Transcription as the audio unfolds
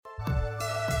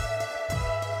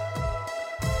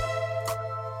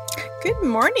Good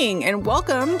morning and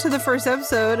welcome to the first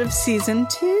episode of Season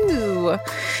 2.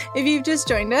 If you've just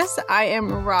joined us, I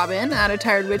am Robin at A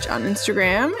Tired Witch on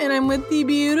Instagram, and I'm with the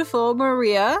beautiful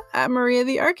Maria at Maria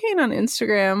the Arcane on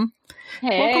Instagram.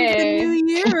 Hey. Welcome to the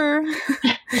new year.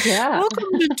 Yeah.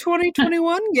 Welcome to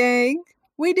 2021, gang.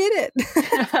 We did it.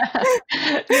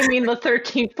 You mean the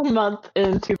 13th month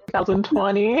in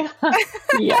 2020?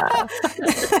 Yeah.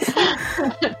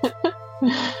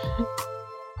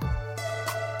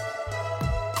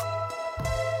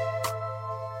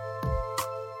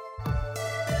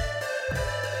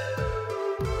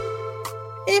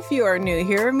 If you are new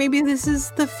here, maybe this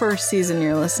is the first season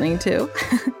you're listening to.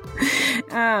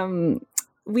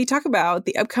 We talk about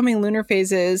the upcoming lunar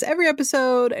phases every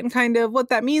episode and kind of what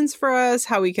that means for us,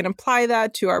 how we can apply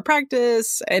that to our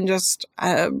practice and just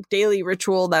daily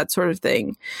ritual, that sort of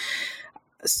thing.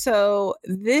 So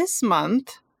this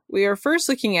month, we are first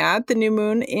looking at the new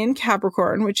moon in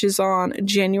Capricorn, which is on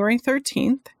January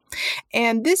 13th.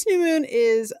 And this new moon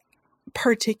is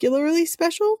particularly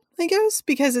special, I guess,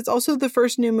 because it's also the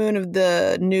first new moon of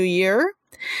the new year.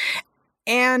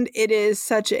 And it is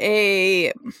such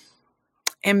a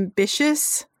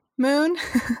ambitious moon.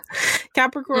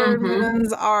 Capricorn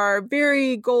moons are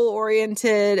very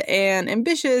goal-oriented and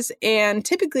ambitious. And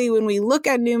typically when we look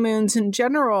at new moons in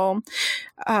general,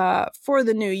 for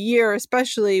the new year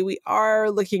especially, we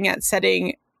are looking at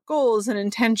setting goals and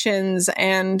intentions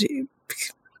and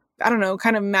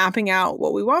kind of mapping out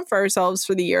what we want for ourselves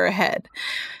for the year ahead.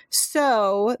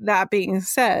 So that being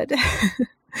said,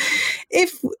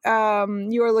 if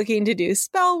you are looking to do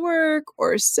spell work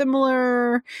or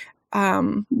similar,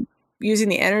 using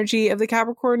the energy of the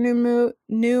Capricorn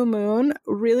new moon,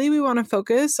 really we want to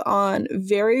focus on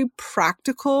very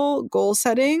practical goal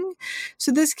setting.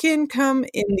 So this can come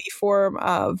in the form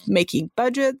of making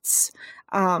budgets.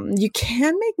 You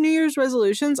can make New Year's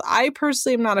resolutions. I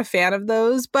personally am not a fan of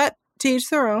those, but to each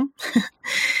their own.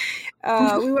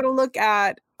 We want to look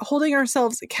at holding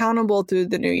ourselves accountable through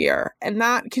the new year. And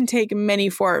that can take many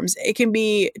forms. It can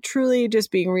be truly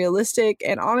just being realistic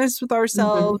and honest with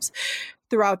ourselves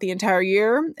throughout the entire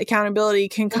year. Accountability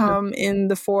can come in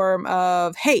the form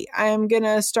of, hey, I'm going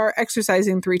to start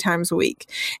exercising 3 times a week,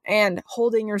 and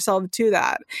holding yourself to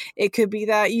that. It could be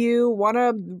that you want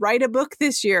to write a book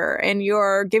this year and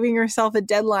you're giving yourself a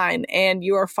deadline and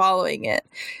you are following it.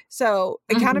 So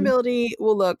accountability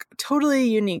will look totally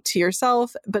unique to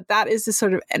yourself, but that is the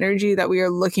sort of energy that we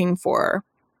are looking for,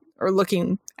 or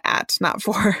looking at, not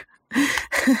for,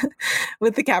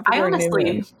 with the Capricorn new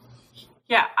moon.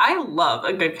 Yeah, I love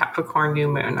a good Capricorn new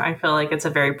moon. I feel like it's a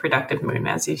very productive moon,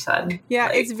 as you said. Yeah,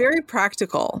 it's very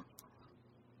practical.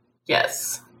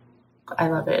 Yes, I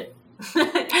love it.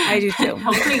 I do too.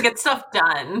 Helps me get stuff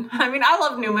done. I mean, I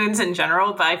love new moons in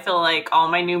general, but I feel like all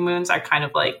my new moons are kind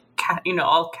of like,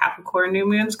 all Capricorn new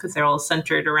moons, because they're all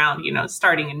centered around,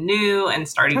 starting anew and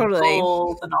starting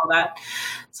goals and all that.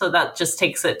 So that just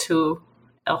takes it to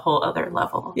a whole other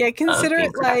level. Yeah, consider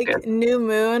it like new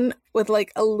moon with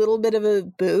like a little bit of a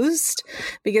boost,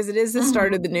 because it is the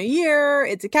start of the new year.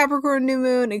 It's a Capricorn new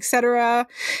moon, etc.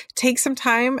 Take some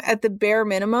time at the bare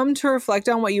minimum to reflect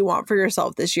on what you want for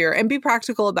yourself this year and be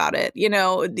practical about it. You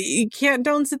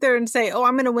don't sit there and say, oh,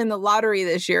 I'm going to win the lottery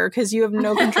this year, because you have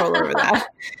no control over that.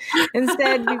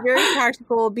 Instead, be very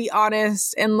practical, be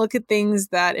honest, and look at things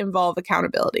that involve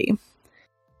accountability.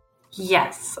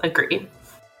 Yes, agree.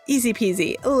 Easy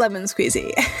peasy, lemon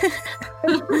squeezy.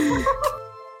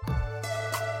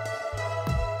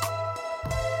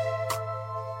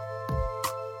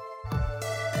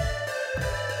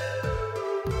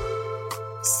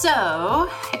 So,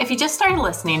 if you just started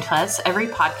listening to us, every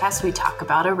podcast we talk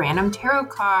about a random tarot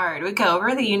card. We go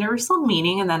over the universal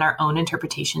meaning and then our own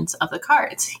interpretations of the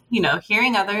cards.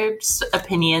 Hearing others'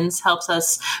 opinions helps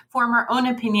us form our own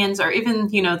opinions, or even,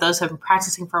 those who have been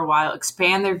practicing for a while,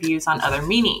 expand their views on other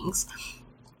meanings.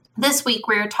 This week,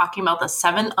 we're talking about the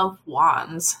 7 of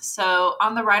Wands. So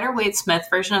on the Rider-Waite-Smith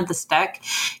version of this deck,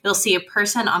 you'll see a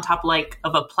person on top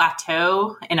of a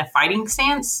plateau in a fighting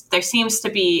stance. There seems to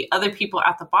be other people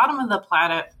at the bottom of the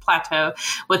plateau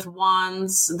with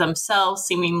wands themselves,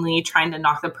 seemingly trying to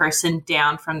knock the person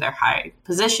down from their high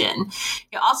position.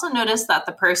 You'll also notice that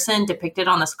the person depicted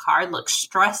on this card looks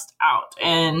stressed out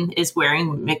and is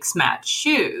wearing mixed match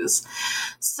shoes.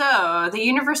 So the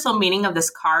universal meaning of this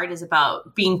card is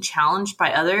about being challenged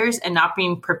by others and not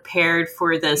being prepared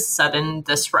for this sudden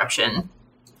disruption.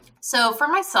 So for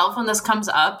myself, when this comes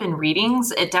up in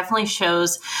readings, it definitely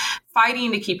shows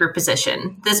fighting to keep your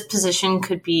position. This position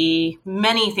could be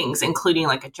many things, including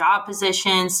like a job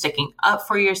position, sticking up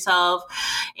for yourself,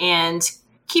 and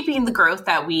keeping the growth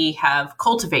that we have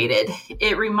cultivated.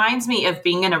 It reminds me of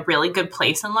being in a really good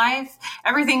place in life.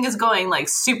 Everything is going like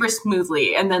super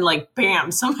smoothly, and then like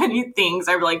bam, so many things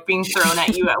are like being thrown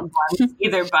at you at once,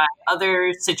 either by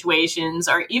other situations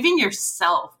or even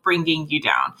yourself bringing you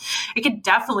down. It could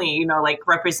definitely, like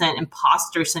represent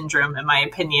imposter syndrome, in my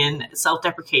opinion,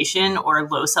 self-deprecation or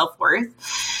low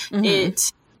self-worth.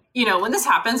 It, when this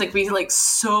happens, like, be like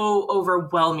so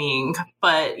overwhelming,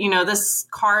 but this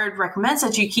card recommends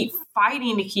that you keep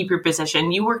fighting to keep your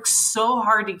position. You work so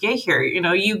hard to get here.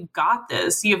 You got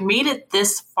this. You've made it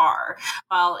this far.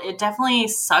 While it definitely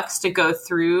sucks to go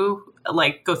through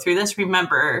this,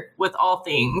 remember, with all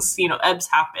things, ebbs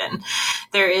happen.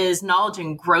 There is knowledge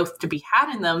and growth to be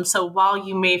had in them. So while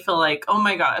you may feel like, oh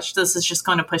my gosh, this is just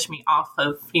going to push me off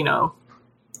of,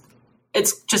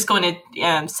 it's just going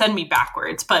to send me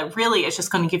backwards, but really it's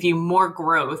just going to give you more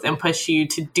growth and push you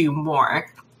to do more.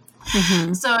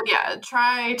 So yeah,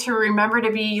 try to remember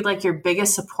to be like your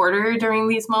biggest supporter during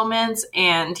these moments.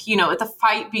 And, if the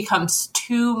fight becomes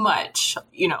too much,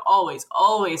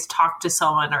 always talk to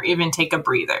someone or even take a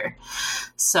breather.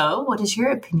 So what is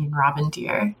your opinion, Robin,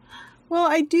 dear? Well,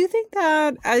 I do think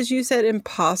that, as you said,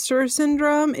 imposter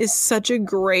syndrome is such a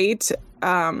great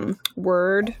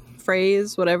word,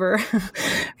 phrase, whatever,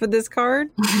 for this card.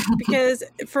 Because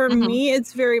for me,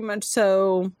 it's very much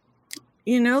so,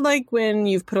 like when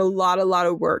you've put a lot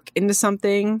of work into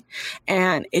something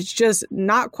and it's just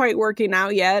not quite working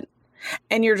out yet.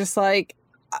 And you're just like,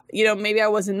 maybe I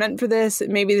wasn't meant for this.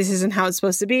 Maybe this isn't how it's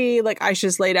supposed to be. Like, I should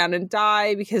just lay down and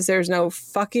die because there's no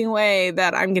fucking way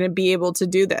that I'm going to be able to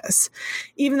do this.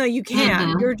 Even though you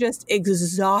can, you're just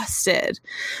exhausted.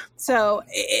 So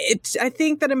I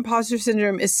think that imposter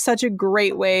syndrome is such a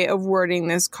great way of wording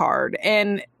this card.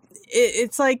 And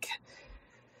it's like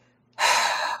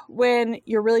when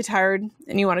you're really tired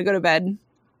and you want to go to bed,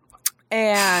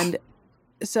 and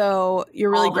so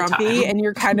you're really grumpy and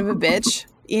you're kind of a bitch.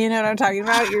 You know what I'm talking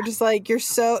about? You're just like, you're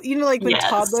so, like when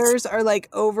toddlers are like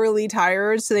overly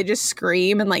tired, so they just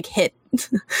scream and like hit.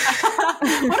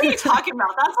 What are you talking about?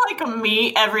 That's like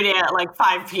me every day at like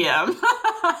 5 p.m.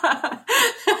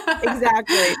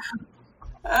 Exactly.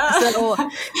 So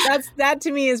that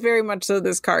to me is very much so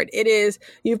this card. It is,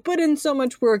 you've put in so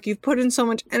much work, you've put in so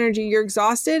much energy, you're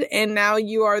exhausted, and now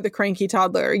you are the cranky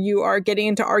toddler. You are getting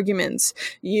into arguments,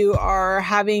 you are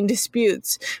having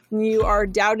disputes, you are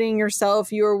doubting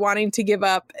yourself, you are wanting to give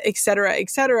up, etc.,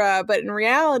 etc. But in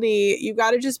reality, you got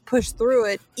to just push through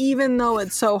it, even though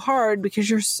it's so hard,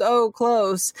 because you're so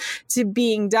close to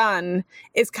being done.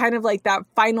 It's kind of like that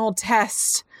final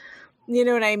test, you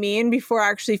know what I mean, before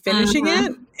actually finishing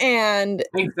it. And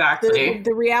exactly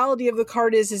the reality of the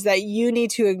card is that you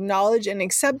need to acknowledge and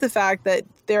accept the fact that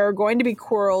there are going to be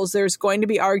quarrels, there's going to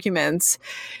be arguments.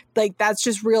 Like, that's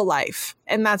just real life,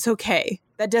 and that's okay.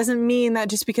 That doesn't mean that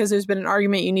just because there's been an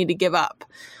argument you need to give up.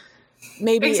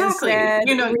 Maybe instead,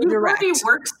 you already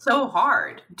worked so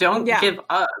hard. Don't give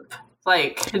up.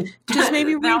 Like, just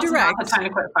maybe redirect. Now's not the time to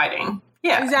quit fighting.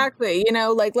 Yeah, exactly.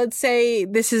 Like, let's say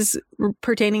this is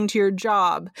pertaining to your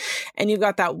job and you've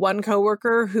got that one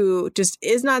coworker who just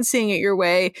is not seeing it your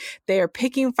way. They are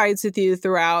picking fights with you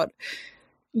throughout.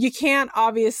 You can't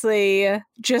obviously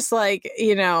just like,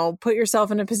 put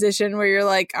yourself in a position where you're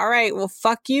like, all right, well,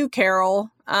 fuck you, Carol.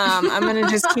 I'm going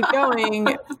to just keep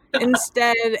going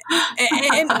instead.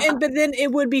 But then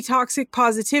it would be toxic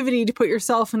positivity to put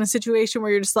yourself in a situation where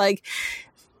you're just like,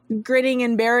 gritting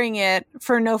and bearing it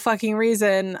for no fucking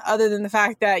reason other than the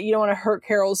fact that you don't want to hurt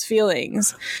Carol's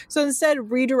feelings. So instead,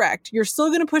 redirect. You're still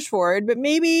going to push forward, but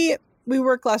maybe we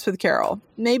work less with Carol.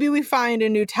 Maybe we find a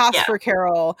new task for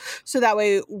Carol, so that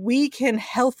way we can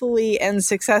healthily and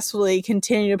successfully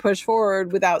continue to push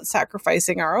forward without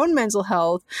sacrificing our own mental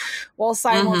health, while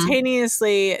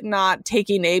simultaneously not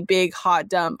taking a big hot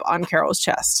dump on Carol's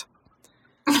chest.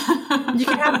 You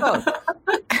can have both.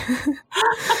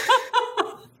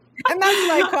 And that's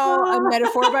what I call a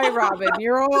metaphor by Robin.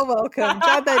 You're all welcome.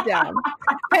 Jot that down.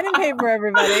 Pen and paper,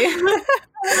 everybody. Oh,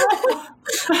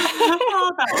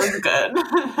 that was good.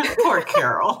 Poor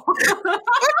Carol.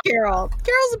 Fuck Carol.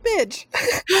 Carol's a bitch.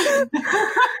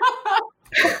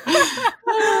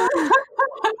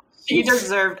 She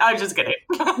deserved. I'm just kidding.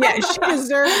 Yeah, she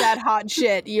deserved that hot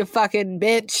shit, you fucking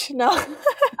bitch. No.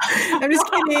 I'm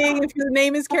just kidding. If your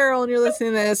name is Carol and you're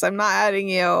listening to this, I'm not adding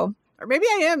you. Or maybe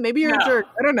I am. Maybe you're a jerk.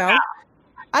 I don't know. Yeah.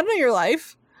 I don't know your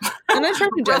life. I'm not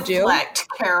trying to judge you. Reflect,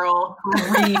 Carol.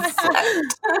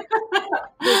 Reflect.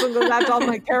 Listen to that to all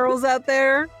my Carols out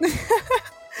there.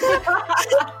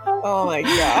 Oh my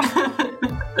God.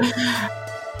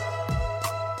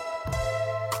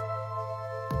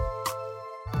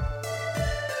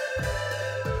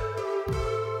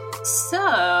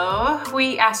 So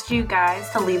we asked you guys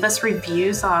to leave us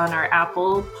reviews on our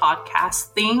Apple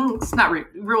podcast things, not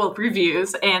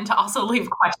reviews, and to also leave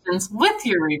questions with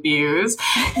your reviews.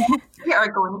 We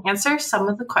are going to answer some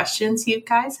of the questions you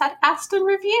guys had asked in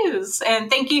reviews.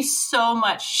 And thank you so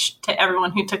much to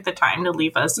everyone who took the time to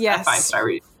leave us a 5-star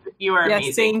review. You are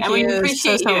amazing. Thank and you we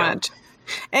appreciate so you. much.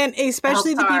 And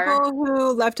especially the people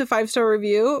who left a 5-star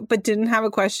review but didn't have a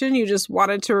question, you just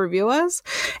wanted to review us.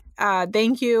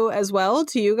 Thank you as well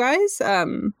to you guys.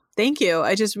 Thank you.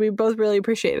 We both really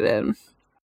appreciated it.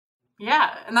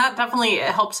 Yeah, and that definitely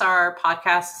helps our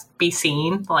podcast be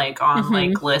seen, like on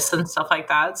like lists and stuff like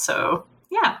that. So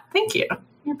yeah, thank you.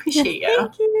 We appreciate you.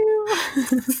 Thank you.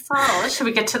 So should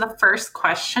we get to the first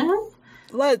question?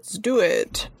 Let's do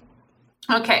it.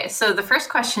 Okay, so the first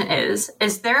question is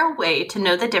there a way to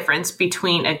know the difference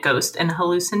between a ghost and a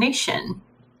hallucination?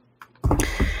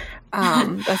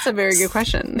 That's a very good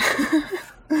question.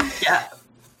 Yeah.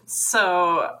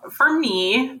 So for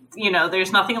me,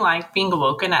 there's nothing like being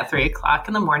awoken at 3:00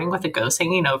 in the morning with a ghost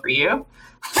hanging over you.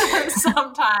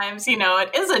 Sometimes,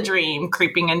 it is a dream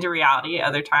creeping into reality.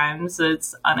 Other times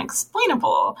it's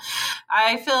unexplainable.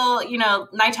 I feel,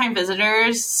 nighttime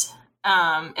visitors,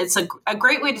 it's a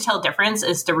great way to tell difference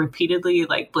is to repeatedly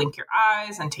like blink your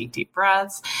eyes and take deep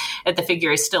breaths. If the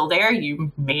figure is still there,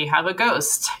 you may have a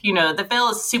ghost. The veil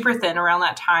is super thin around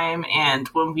that time. And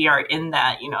when we are in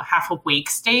that, half awake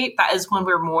state, that is when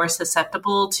we're more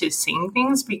susceptible to seeing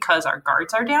things because our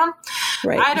guards are down.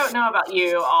 Right. I don't know about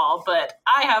you all, but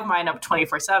I have mine up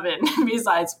 24/7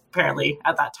 besides apparently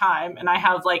at that time. And I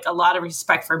have like a lot of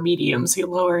respect for mediums who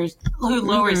lowers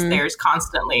theirs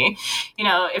constantly.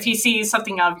 If you see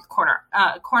something out of your corner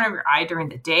of your eye during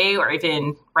the day or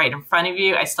even right in front of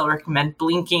you, I still recommend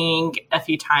blinking a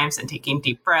few times and taking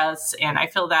deep breaths. And I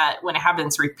feel that when it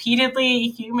happens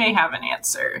repeatedly, you may have an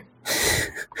answer.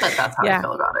 But that's how I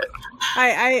feel about it.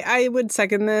 I would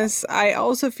second this. I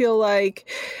also feel like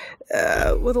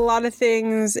with a lot of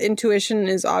things, intuition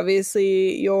is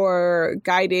obviously your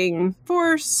guiding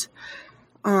force.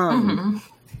 But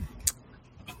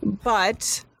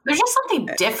there's just something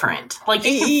different. Like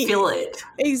you can feel it.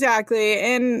 Exactly.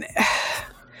 And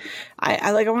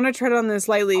I want to tread on this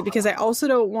lightly because I also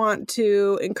don't want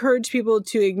to encourage people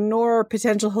to ignore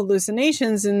potential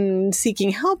hallucinations and seeking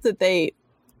help that they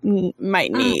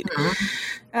might need.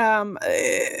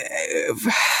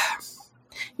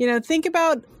 Think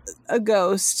about a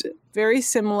ghost very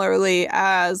similarly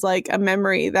as like a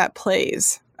memory that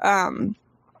plays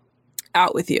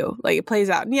out with you. Like it plays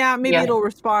out. And maybe it'll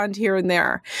respond here and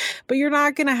there. But you're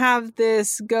not going to have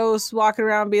this ghost walking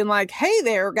around being like, hey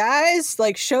there, guys,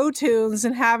 like show tunes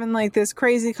and having like this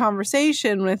crazy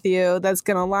conversation with you that's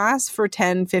going to last for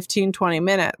 10, 15, 20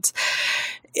 minutes.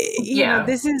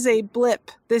 This is a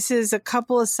blip. This is a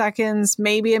couple of seconds,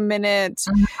 maybe a minute.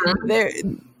 There,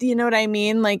 you know what I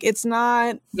mean? Like it's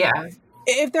not. Yeah.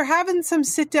 If they're having some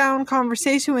sit down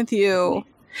conversation with you,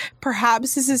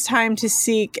 perhaps this is time to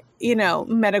seek,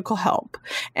 medical help.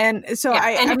 And so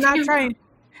I'm not trying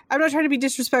to be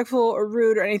disrespectful or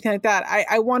rude or anything like that.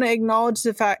 I want to acknowledge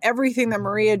the fact everything that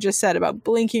Maria just said about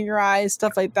blinking your eyes,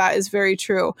 stuff like that is very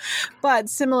true. But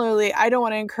similarly, I don't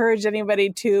want to encourage anybody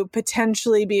to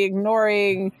potentially be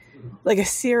ignoring like a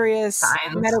serious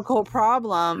medical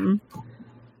problem.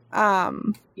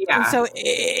 And so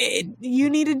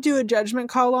you need to do a judgment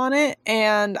call on it.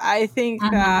 And I think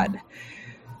that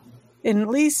at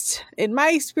least in my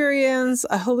experience,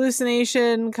 a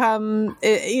hallucination you know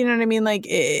what I mean? Like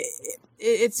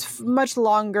it's much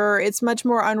longer. It's much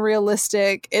more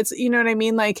unrealistic. It's, you know what I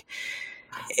mean? Like,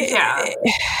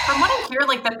 From what I hear,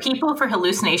 like the people for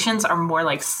hallucinations are more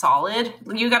like solid.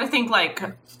 You got to think like,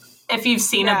 if you've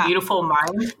seen A Beautiful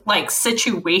Mind, like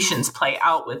situations play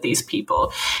out with these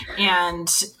people.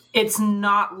 And it's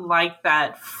not like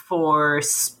that for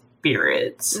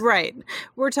spirits. Right.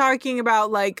 We're talking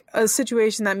about like a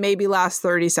situation that maybe lasts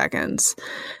 30 seconds.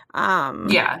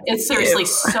 It's seriously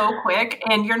so quick.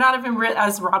 And you're not even,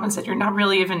 as Robin said, you're not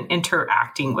really even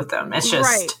interacting with them. It's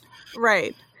just...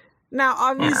 Right. Now,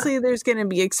 obviously, there's going to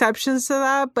be exceptions to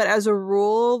that, but as a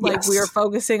rule, like we are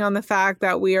focusing on the fact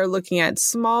that we are looking at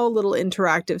small little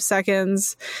interactive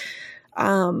seconds.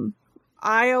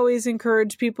 I always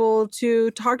encourage people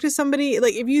to talk to somebody.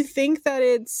 Like, if you think that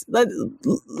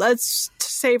let's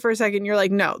say for a second, you're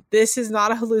like, no, this is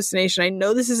not a hallucination. I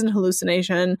know this isn't a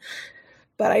hallucination,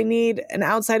 but I need an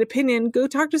outside opinion. Go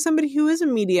talk to somebody who is a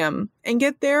medium and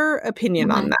get their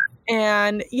opinion on that.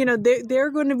 And,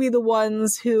 they're going to be the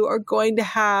ones who are going to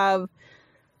have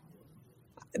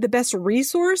the best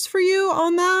resource for you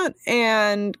on that.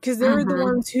 And because they're the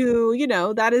ones who,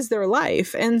 that is their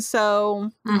life. And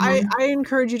so I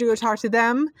encourage you to go talk to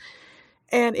them.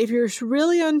 And if you're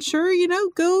really unsure,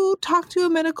 go talk to a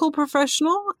medical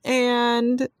professional.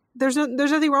 And there's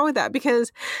nothing wrong with that,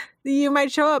 because you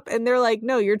might show up and they're like,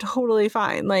 no, you're totally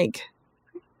fine. Like,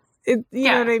 you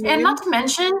know what I mean? And not to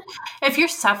mention, if you're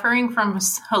suffering from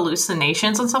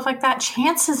hallucinations and stuff like that,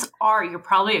 chances are you're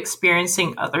probably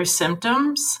experiencing other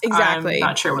symptoms. Exactly. I'm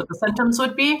not sure what the symptoms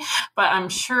would be, but I'm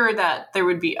sure that there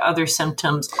would be other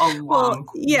symptoms along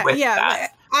with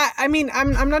that. I mean,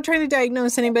 I'm not trying to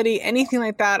diagnose anybody, anything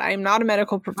like that. I'm not a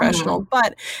medical professional,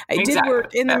 but I did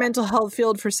work in the mental health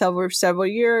field for several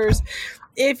years.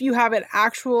 If you have an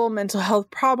actual mental health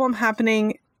problem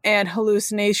happening, and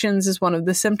hallucinations is one of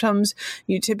the symptoms,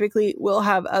 you typically will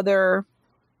have other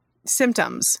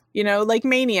symptoms, like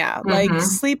mania, like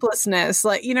sleeplessness,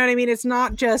 like, you know what I mean? It's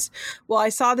not just, well, I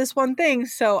saw this one thing,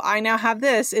 so I now have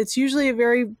this. It's usually a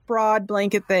very broad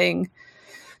blanket thing.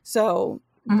 So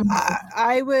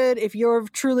I would, if you're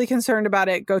truly concerned about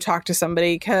it, go talk to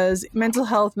somebody, because mental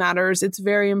health matters. It's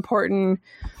very important.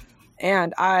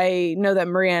 And I know that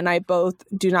Maria and I both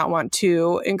do not want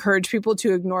to encourage people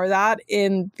to ignore that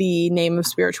in the name of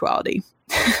spirituality.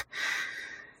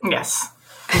 Yes,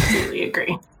 completely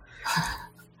agree.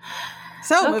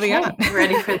 So moving on.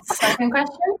 Ready for the second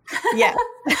question? Yes.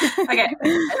 Okay.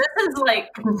 This is like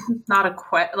not a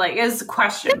it's a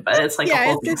question, but it's like a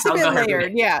whole thing. It's a bit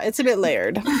layered. Yeah, it's a bit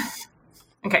layered.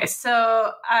 Okay,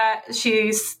 so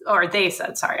they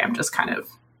said, sorry, I'm just kind of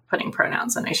putting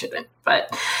pronouns and I shouldn't,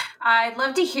 but I'd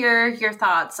love to hear your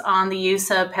thoughts on the use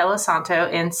of Palo Santo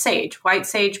and sage, white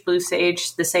sage, blue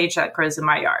sage, the sage that grows in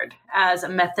my yard, as a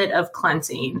method of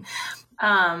cleansing.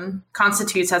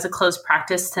 Constitutes as a close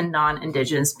practice to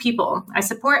non-Indigenous people. I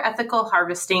support ethical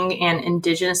harvesting and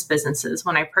Indigenous businesses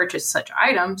when I purchase such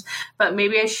items, but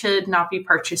maybe I should not be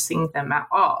purchasing them at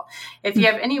all. If you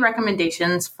have any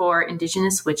recommendations for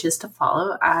Indigenous witches to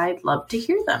follow, I'd love to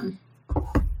hear them.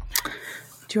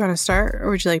 Do you want to start, or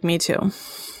would you like me to?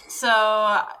 So,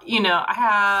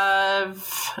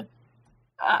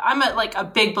 I'm a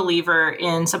big believer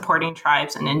in supporting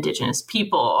tribes and Indigenous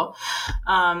people.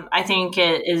 I think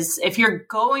it is, if you're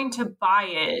going to buy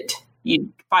it,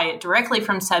 you buy it directly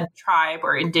from said tribe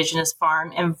or Indigenous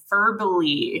farm and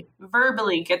verbally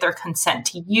get their consent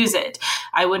to use it.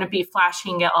 I wouldn't be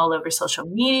flashing it all over social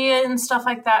media and stuff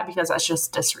like that, because that's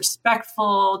just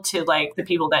disrespectful to the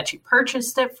people that you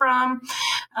purchased it from.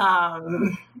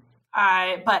 But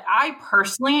I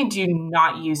personally do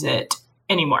not use it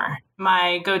anymore.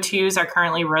 My go-tos are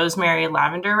currently rosemary,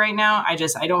 lavender right now. I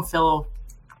don't feel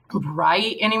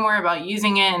right anymore about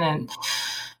using it. And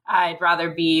I'd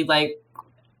rather be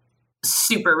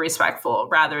super respectful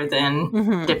rather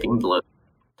than dipping blue.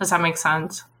 Does that make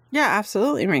sense? Yeah,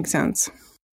 absolutely makes sense.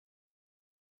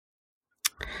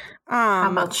 How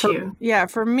about you? Yeah,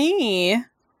 for me,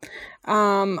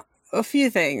 a few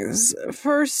things.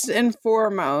 First and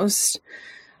foremost,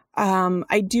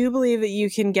 I do believe that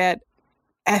you can get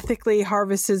ethically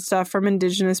harvested stuff from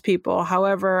Indigenous people.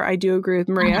 However, I do agree with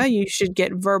Maria. You should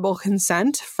get verbal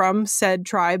consent from said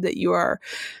tribe that you are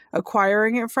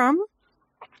acquiring it from.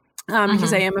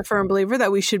 Because I am a firm believer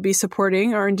that we should be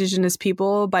supporting our Indigenous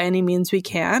people by any means we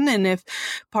can. And if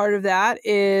part of that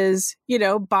is,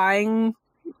 buying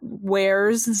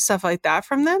wares and stuff like that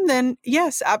from them, then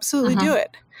yes, absolutely do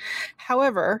it.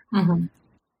 However,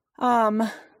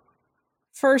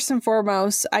 first and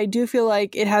foremost, I do feel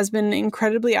like it has been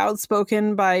incredibly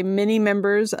outspoken by many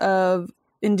members of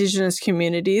Indigenous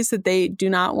communities that they do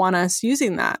not want us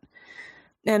using that.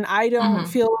 And I don't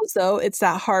feel as though it's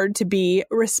that hard to be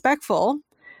respectful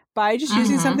by just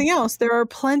using something else. There are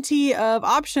plenty of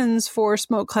options for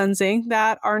smoke cleansing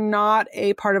that are not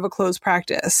a part of a closed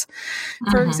practice.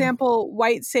 For example,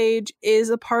 white sage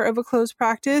is a part of a closed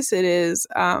practice. It is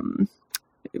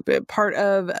part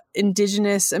of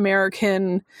Indigenous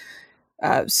American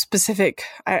specific,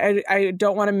 I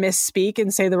don't want to misspeak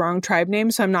and say the wrong tribe name,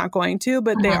 so I'm not going to,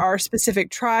 but there are specific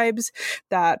tribes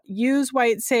that use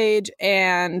white sage,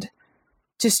 and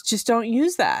just don't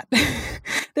use that.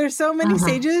 There's so many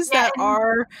sages that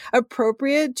are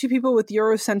appropriate to people with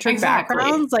Eurocentric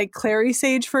backgrounds, like clary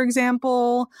sage, for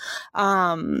example.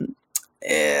 Garden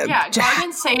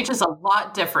sage is a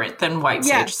lot different than white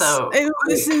sage. So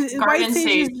white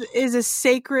sage is a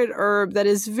sacred herb that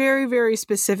is very, very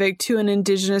specific to an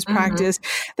Indigenous practice.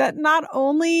 That not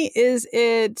only is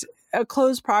it a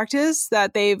closed practice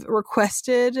that they've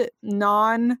requested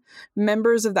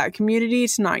non-members of that community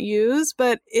to not use,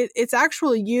 but its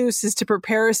actual use is to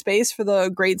prepare a space for the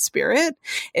Great Spirit.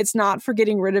 It's not for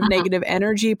getting rid of negative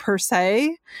energy per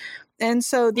se. And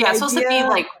so it's supposed to be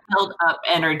like build up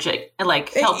energy,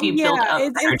 like help you build up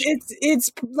energy.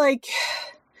 It's like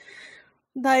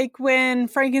when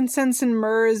frankincense and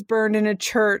myrrh is burned in a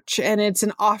church and it's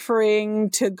an offering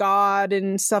to God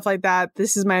and stuff like that.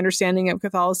 This is my understanding of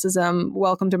Catholicism.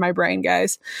 Welcome to my brain,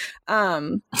 guys.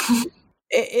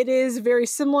 It is very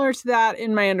similar to that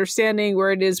in my understanding,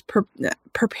 where it is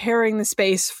preparing the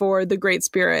space for the Great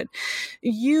Spirit.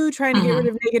 You trying to get rid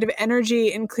of negative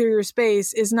energy and clear your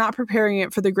space is not preparing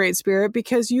it for the Great Spirit,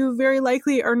 because you very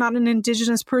likely are not an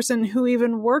Indigenous person who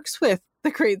even works with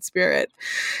the Great Spirit.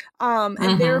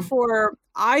 And therefore,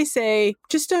 I say,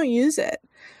 just don't use it.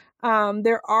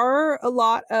 There are a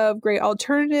lot of great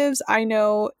alternatives. I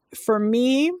know for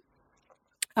me,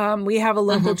 we have a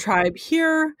local tribe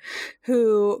here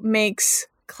who makes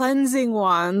cleansing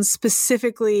wands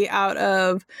specifically out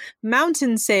of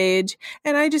mountain sage,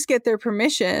 and I just get their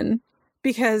permission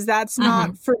because that's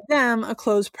not for them a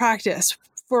closed practice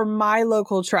for my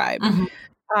local tribe.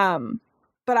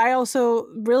 But I also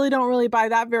don't really buy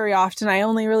that very often. I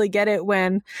only really get it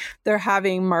when they're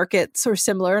having markets or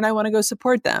similar, and I want to go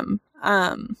support them.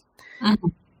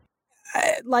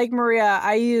 Like Maria,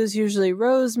 I use usually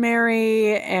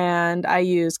rosemary, and I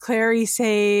use clary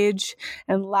sage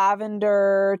and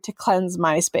lavender to cleanse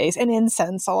my space, and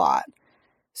incense a lot.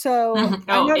 So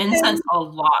incense a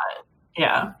lot.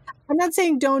 Yeah. I'm not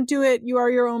saying don't do it. You are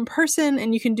your own person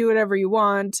and you can do whatever you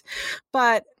want,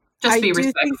 but just be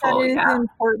respectful. I do think that it is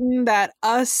important that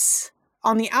us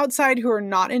on the outside who are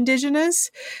not Indigenous,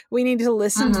 we need to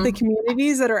listen to the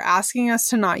communities that are asking us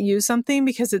to not use something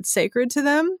because it's sacred to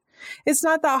them. It's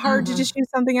not that hard to just use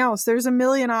something else. There's a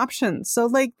million options. So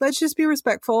let's just be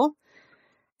respectful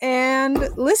and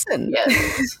listen.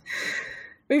 Yes.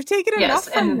 We've taken enough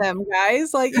from them,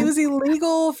 guys. It was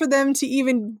illegal for them to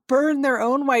even burn their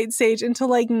own white sage until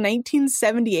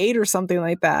 1978 or something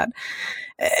like that.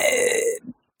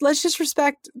 Let's just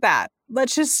respect that.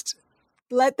 Let's just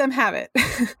let them have it.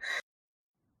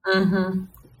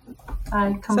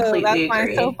 I completely agree. So that's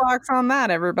my soapbox on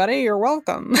that, everybody. You're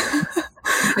welcome.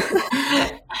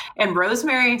 And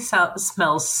rosemary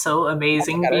smells so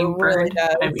amazing being burned.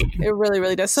 It really,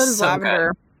 really does. So does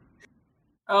lavender. Good.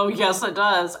 Oh, yes, it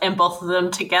does. And both of them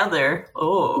together.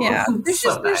 Oh, yeah. There's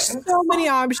so many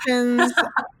options.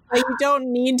 You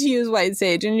don't need to use white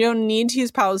sage, and you don't need to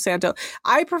use Palo Santo.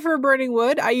 I prefer burning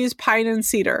wood. I use pine and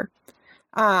cedar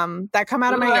that come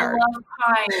out of my yard. I love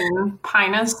pine.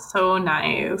 Pine is so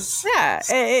nice.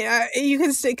 Yeah, you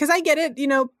can stay, because I get it.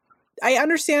 I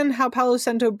understand how Palo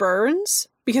Santo burns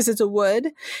because it's a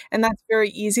wood, and that's very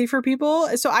easy for people.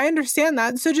 So I understand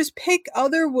that. So just pick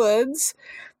other woods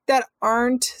that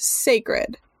aren't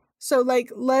sacred. So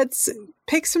let's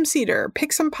pick some cedar,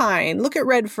 pick some pine, look at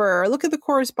red fir, look at the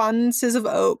correspondences of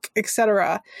oak,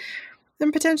 etc.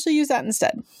 Then potentially use that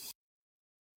instead.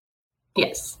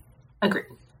 Yes, agreed.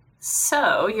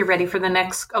 So you're ready for the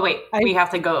next? Oh wait, we have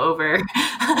to go over.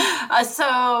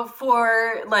 So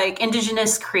for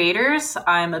Indigenous creators,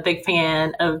 I'm a big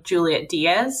fan of Juliet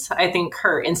Diaz. I think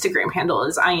her Instagram handle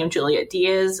is I am Juliet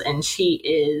Diaz, and she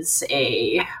is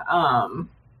a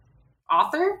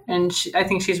author, and I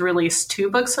think she's released 2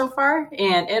 books so far.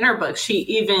 And in her book, she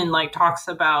even talks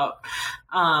about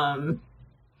the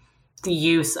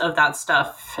use of that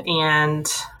stuff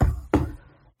and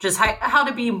just how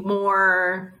to be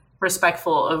more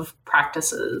respectful of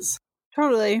practices.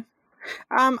 Totally.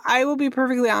 I will be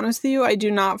perfectly honest with you. I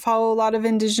do not follow a lot of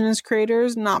Indigenous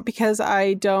creators, not because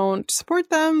I don't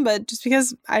support them, but just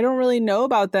because I don't really know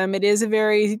about them. It is a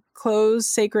very closed,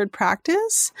 sacred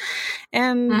practice.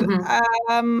 And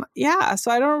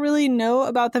so I don't really know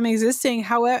about them existing.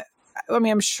 However,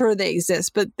 I'm sure they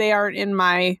exist, but they aren't in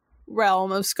my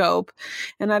realm of scope,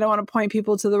 and I don't want to point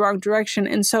people to the wrong direction.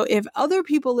 And so if other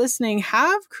people listening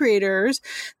have creators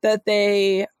that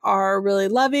they are really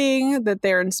loving, that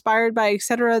they're inspired by,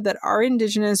 etc., that are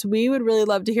Indigenous, we would really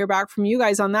love to hear back from you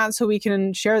guys on that so we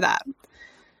can share that.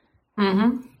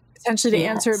 Potentially to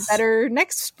answer it better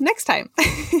next time.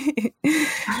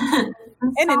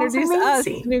 And introduce us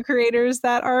to new creators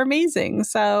that are amazing.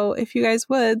 So if you guys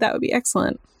would, that would be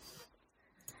excellent.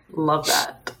 Love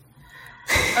that.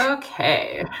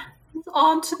 Okay,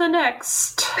 on to the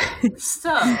next.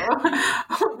 So,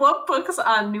 what books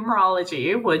on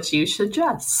numerology would you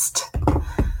suggest?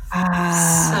 So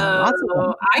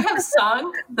I have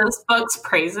sung those books'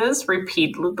 praises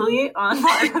repeatedly on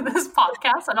this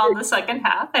podcast and on the second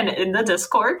half and in the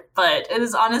Discord, but it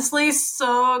is honestly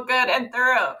so good and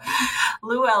thorough.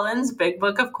 Lou Ellen's Big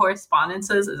Book of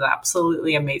Correspondences is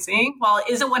absolutely amazing. While it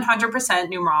isn't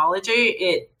 100% numerology,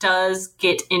 it does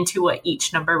get into what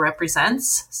each number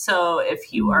represents. So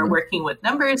if you are working with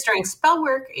numbers during spell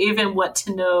work, even what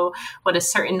to know what a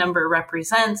certain number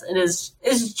represents, it is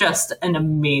just an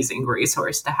amazing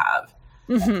resource to have.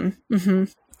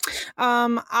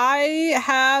 I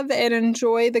have and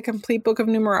enjoy the Complete Book of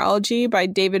Numerology by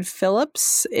David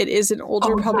Phillips. It is an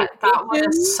older publication. That one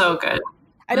is so good.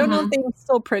 I don't know if they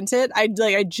still print it. I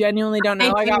genuinely don't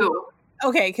know. They do.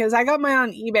 Because I got mine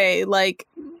on eBay like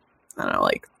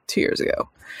 2 years ago.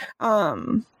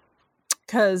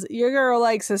 Because your girl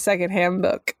likes a secondhand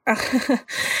book.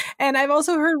 And I've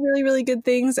also heard really, really good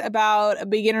things about A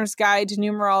Beginner's Guide to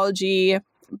Numerology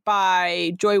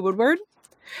by Joy Woodward.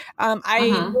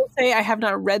 I will say I have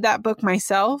not read that book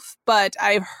myself, but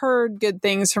I've heard good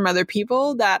things from other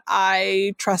people that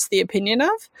I trust the opinion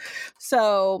of.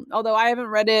 So although I haven't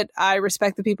read it, I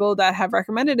respect the people that have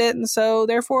recommended it. And so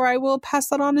therefore I will pass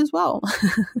that on as well.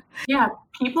 Yeah.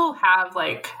 People have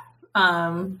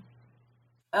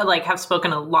have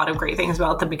spoken a lot of great things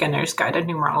about The Beginner's Guide to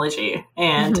Numerology,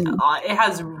 and it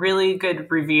has really good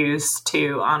reviews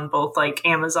too on both like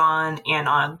Amazon and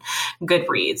on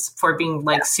Goodreads for being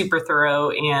super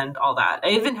thorough and all that.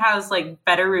 It even has like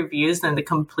better reviews than the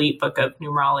Complete Book of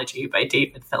Numerology by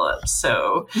David Phillips.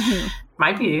 So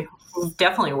might be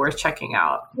definitely worth checking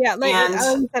out. Yeah, like I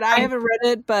said, I haven't read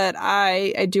it, but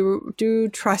I do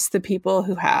trust the people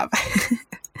who have.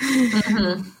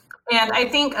 And I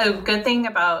think a good thing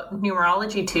about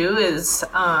numerology too is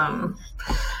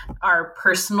our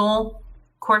personal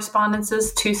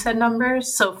correspondences to said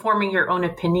numbers. So forming your own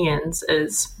opinions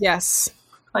is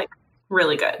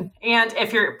really good. And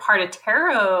if you're part of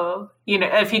tarot,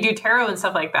 if you do tarot and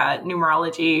stuff like that,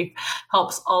 numerology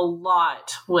helps a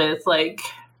lot with like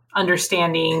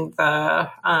understanding the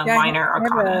minor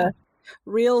arcana.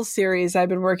 Reel series I've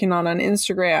been working on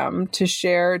Instagram to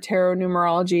share tarot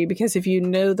numerology, because if you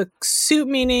know the suit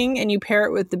meaning and you pair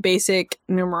it with the basic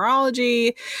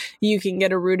numerology, you can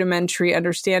get a rudimentary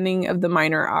understanding of the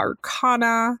minor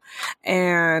arcana,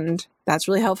 and that's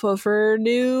really helpful for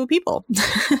new people.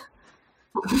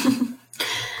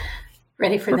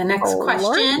 Ready for the next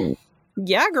question?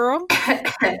 Yeah, girl.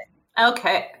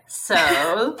 Okay, so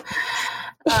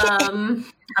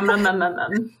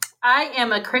I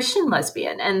am a Christian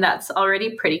lesbian, and that's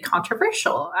already pretty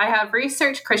controversial. I have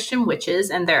researched Christian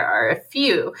witches, and there are a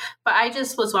few, but I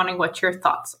just was wondering what your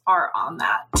thoughts are on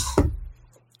that.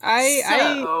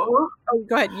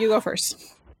 Go ahead. You go first.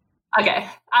 Okay.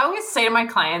 I always say to my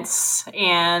clients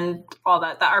and all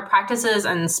that our practices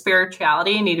and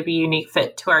spirituality need to be unique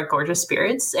fit to our gorgeous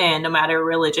spirits. And no matter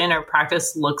religion or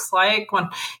practice looks like,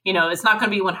 it's not going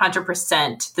to be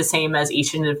 100% the same as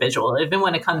each individual, even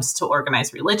when it comes to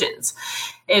organized religions.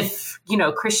 If,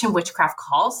 Christian witchcraft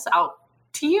calls out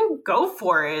to you, go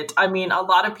for it. I mean, a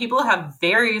lot of people have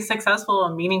very successful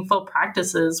and meaningful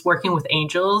practices working with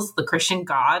angels, the Christian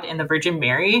God, and the Virgin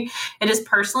Mary. It is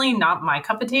personally not my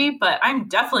cup of tea, but I'm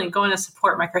definitely going to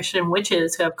support my Christian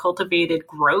witches who have cultivated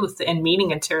growth and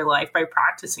meaning into their life by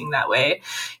practicing that way.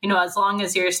 As long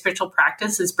as your spiritual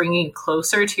practice is bringing you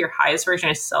closer to your highest version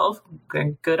of self,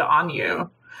 good on you.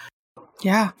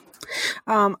 Yeah.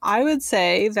 I would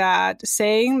say that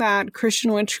saying that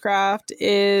Christian witchcraft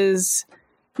is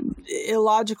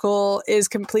illogical is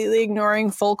completely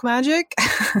ignoring folk magic.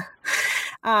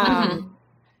 And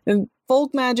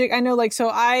folk magic, I know, so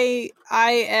I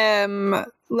am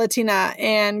Latina,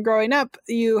 and growing up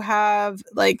you have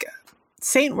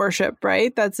saint worship,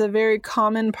 right? That's a very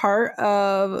common part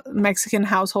of Mexican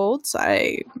households.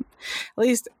 At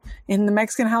least in the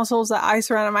Mexican households that I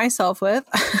surrounded myself with.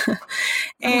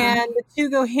 And the two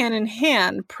go hand in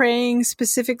hand. Praying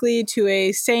specifically to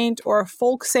a saint or a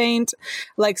folk saint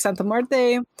like Santa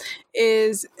Muerte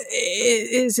is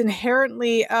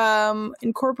inherently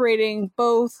incorporating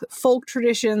both folk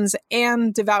traditions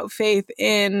and devout faith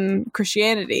in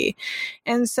Christianity.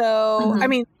 And so,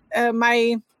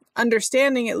 my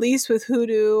understanding, at least with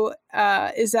hoodoo,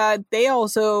 is that they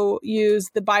also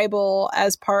use the Bible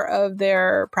as part of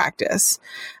their practice,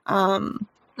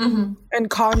 and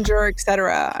conjure,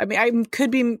 etc. I mean, I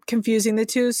could be confusing the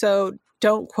two, so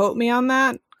don't quote me on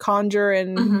that. Conjure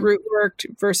and root work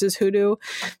versus hoodoo.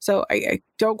 So I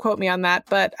don't quote me on that,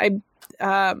 but I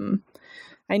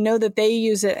I know that they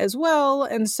use it as well.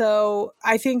 And so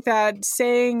I think that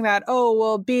saying that, oh,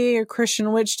 well, being a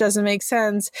Christian witch doesn't make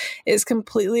sense is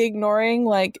completely ignoring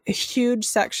like huge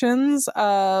sections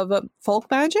of folk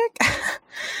magic.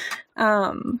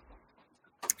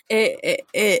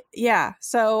 Yeah.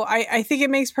 So I think it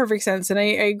makes perfect sense. And I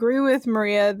agree with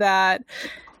Maria that,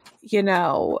 you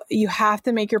know, you have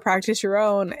to make your practice your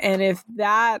own. And if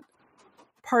that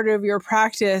part of your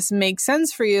practice makes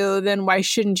sense for you, then why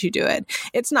shouldn't you do it?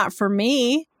 It's not for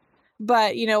me,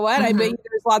 but you know what? I bet you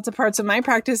there's lots of parts of my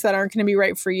practice that aren't going to be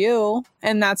right for you,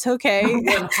 and that's okay.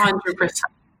 100%.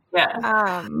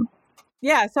 Yeah.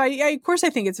 Yeah. So of course I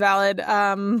think it's valid.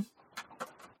 That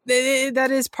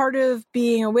is part of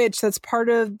being a witch. That's part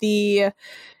of the,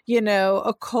 you know,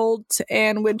 occult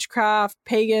and witchcraft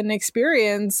pagan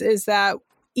experience, is that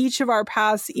each of our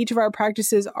paths, each of our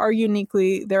practices are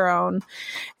uniquely their own.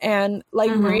 And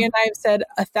like Maria and I have said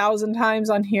 1,000 times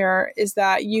on here, is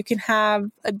that you can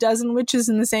have a dozen witches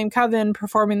in the same coven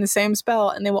performing the same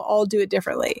spell, and they will all do it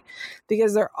differently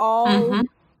because they're all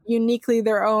uniquely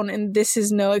their own. And this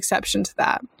is no exception to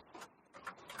that.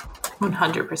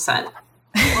 100%.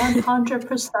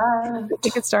 100%. I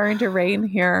think it's starting to rain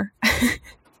here.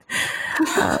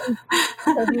 So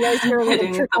if you guys hear a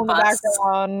little trickle in the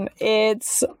background,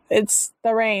 it's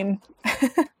the rain.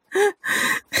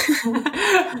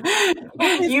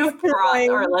 You've brought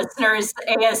our listeners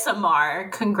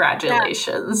ASMR.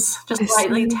 Congratulations. Yeah. Just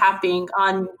lightly tapping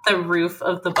on the roof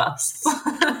of the bus.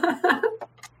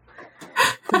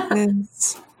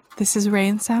 This is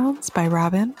Rain Sounds by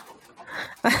Robin.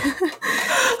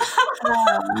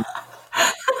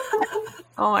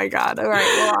 Oh my God. All right.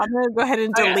 Well, I'm going to go ahead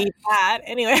and delete that.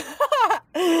 Anyway.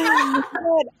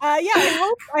 But, yeah,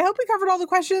 I hope we covered all the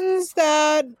questions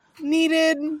that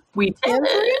needed We did.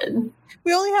 answering.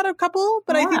 We only had a couple,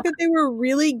 but I think that they were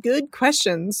really good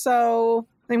questions. So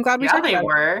I'm glad we talked about it. They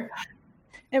were.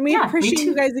 And we appreciate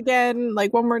you guys again,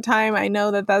 like one more time. I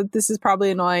know that this is probably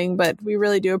annoying, but we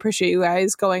really do appreciate you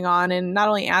guys going on and not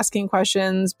only asking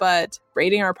questions, but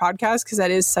rating our podcast, because that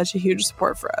is such a huge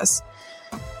support for us.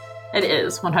 It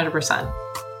is 100%.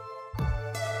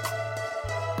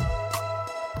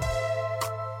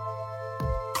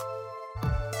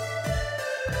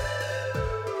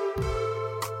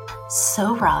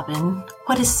 So, Robin,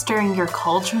 what is stirring your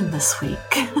cauldron this week?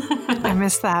 I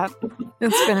missed that.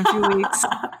 It's been a few weeks.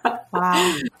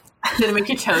 Wow. Did it make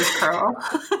your toes curl?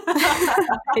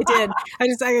 It did. I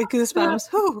got goosebumps.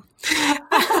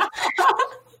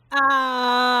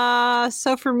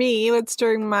 So for me, what's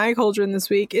stirring my cauldron this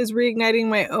week is reigniting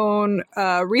my own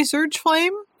research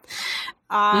flame.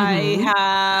 I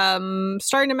am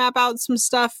starting to map out some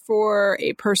stuff for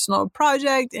a personal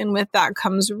project, and with that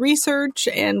comes research.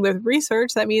 And with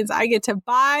research, that means I get to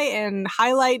buy and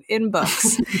highlight in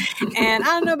books. And I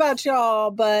don't know about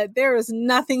y'all, but there is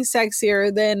nothing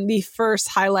sexier than the first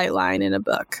highlight line in a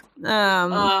book.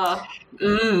 I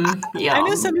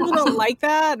know some people don't like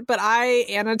that, but I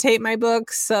annotate my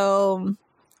books, so,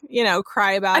 you know,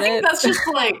 cry about it.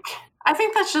 I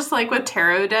think that's just like with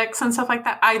tarot decks and stuff like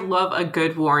that. I love a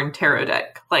good worn tarot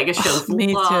deck. Like, it shows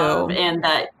love too. And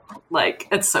that, like,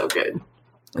 it's so good.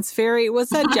 It's very, what's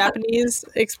that Japanese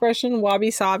expression? Wabi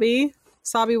sabi?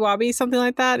 Sabi wabi, something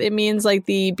like that. It means like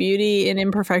the beauty in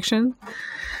imperfection.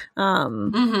 I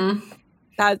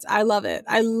love it.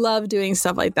 I love doing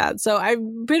stuff like that. So I've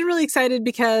been really excited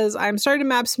because I'm starting to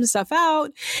map some stuff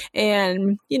out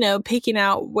and, you know, picking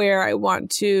out where I want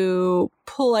to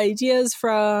pull ideas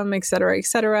from, et cetera, et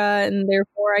cetera. And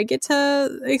therefore I get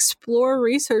to explore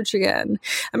research again.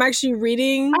 I'm actually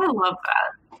reading. I love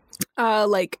that.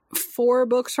 Like 4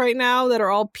 books right now that are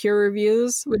all peer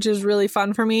reviews, which is really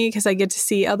fun for me because I get to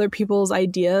see other people's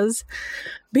ideas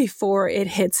before it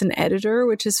hits an editor,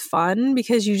 which is fun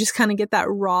because you just kind of get that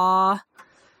raw,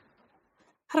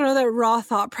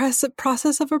 thought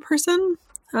process of a person,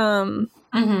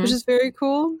 which is very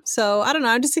cool. So I don't know.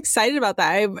 I'm just excited about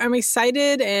that. I'm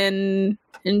excited and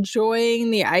enjoying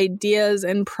the ideas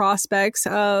and prospects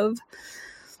of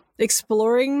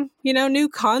exploring, you know, new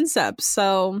concepts.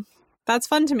 So that's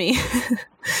fun to me.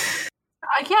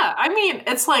 Yeah, I mean,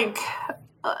 it's like,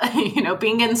 you know,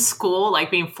 being in school,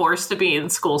 like being forced to be in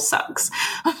school sucks.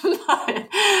 But,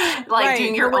 like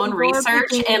doing your own research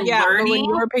and learning. When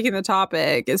you're picking the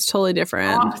topic, it's totally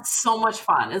different. Oh, it's so much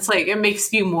fun. It's like, it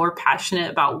makes you more passionate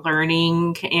about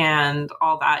learning and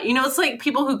all that. You know, it's like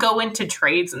people who go into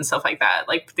trades and stuff like that.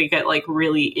 Like, they get like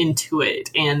really into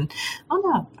it. And,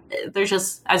 there's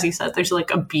just, as you said, there's like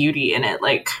a beauty in it.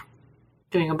 Like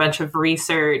doing a bunch of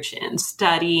research and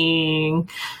studying.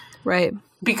 Right.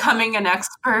 Becoming an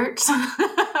expert.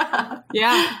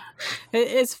 Yeah.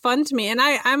 It's fun to me. And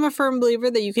I'm a firm believer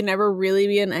that you can never really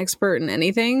be an expert in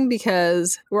anything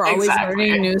because we're always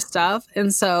learning new stuff.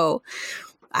 And so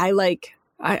I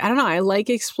don't know, I like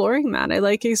exploring that. I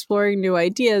like exploring new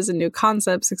ideas and new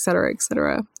concepts, et cetera, et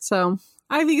cetera. So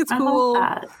I think it's cool.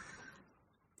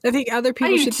 I think other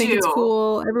people should think it's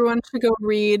cool. Everyone should go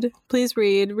read. Please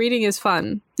read. Reading is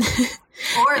fun.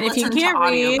 Or and if you can't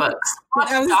read,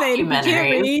 I was saying, if you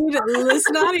can't read,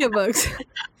 listen to audiobooks.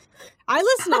 I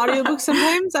listen to audiobooks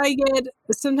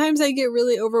sometimes. I get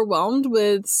really overwhelmed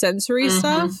with sensory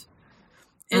stuff.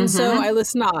 And so I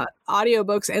listen to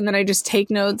audiobooks and then I just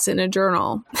take notes in a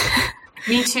journal.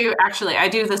 Me too. Actually, I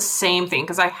do the same thing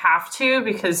because I have to,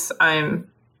 because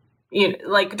I'm,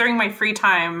 like during my free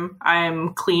time,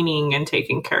 I'm cleaning and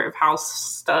taking care of house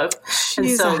stuff. And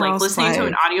so like listening to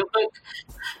an audiobook.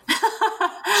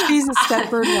 She's a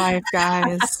Stepford wife,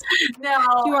 guys. No,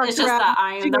 it's just that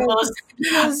I am the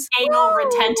most anal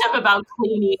retentive about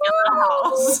cleaning in the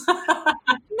house.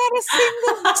 Not a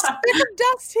single speck of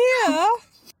dust here.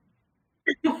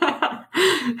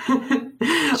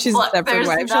 She's a Stepford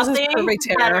wife. She has perfect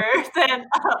hair. Better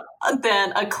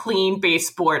than a clean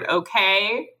baseboard,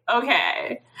 okay?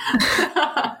 Okay.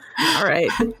 All right.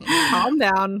 Calm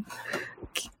down.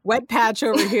 Wet patch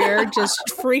over here, just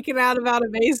freaking out about a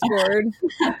baseboard.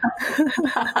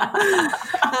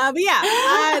 But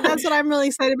yeah, that's what I'm really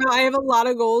excited about. I have a lot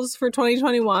of goals for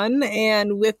 2021,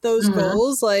 and with those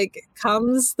goals, like,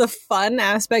 comes the fun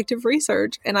aspect of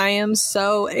research, and I am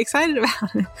so excited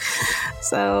about it.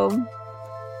 So,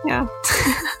 yeah.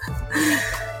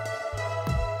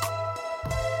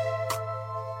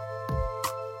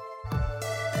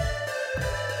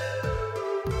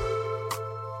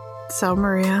 So,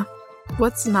 Maria,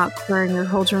 what's not stirring your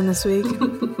cauldron this week?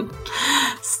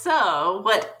 So,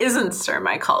 what isn't stirring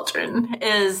my cauldron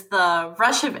is the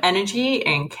rush of energy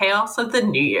and chaos of the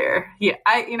new year. Yeah,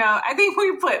 I think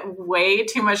we put way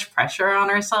too much pressure on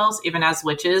ourselves, even as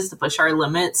witches, to push our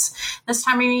limits this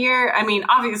time of year. I mean,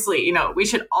 obviously, we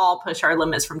should all push our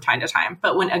limits from time to time,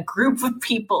 but when a group of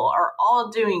people are all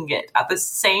doing it at the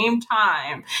same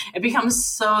time, it becomes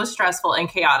so stressful and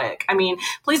chaotic. I mean,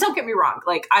 please don't get me wrong.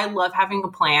 Like, I love having a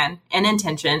plan and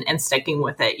intention and sticking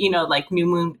with it, like new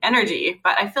moon energy.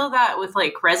 But I feel that with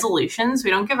like resolutions, we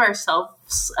don't give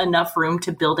ourselves enough room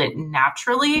to build it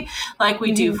naturally like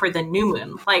we do for the new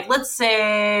moon. Like, let's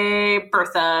say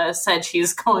Bertha said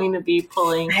she's going to be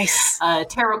pulling a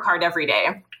tarot card every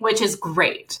day, which is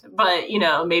great. But,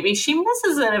 maybe she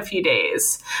misses it a few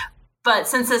days. But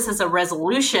since this is a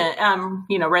resolution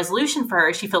for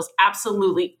her, she feels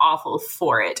absolutely awful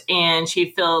for it. And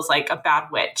she feels like a bad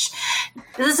witch.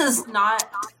 This is not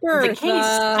the case.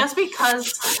 Just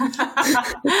because,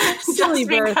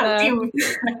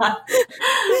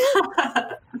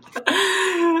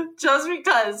 just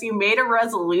because you made a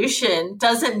resolution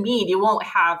doesn't mean you won't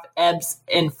have ebbs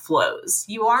and flows.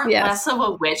 You aren't less of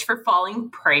a witch for falling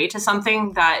prey to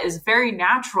something that is very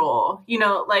natural.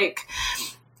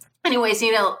 Anyways,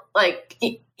 you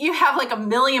have like a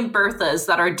million Berthas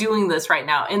that are doing this right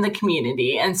now in the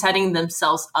community and setting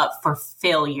themselves up for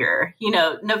failure.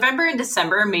 November and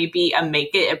December may be a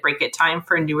make it or break it time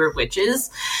for newer witches,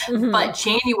 but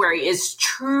January is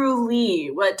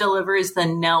truly what delivers the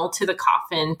nail to the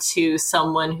coffin to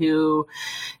someone who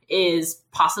is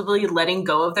possibly letting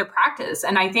go of their practice.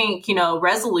 And I think,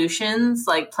 resolutions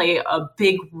play a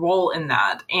big role in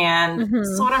that. And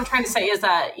so what I'm trying to say is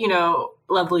that,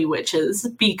 lovely witches,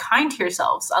 be kind to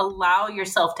yourselves, allow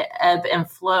yourself to ebb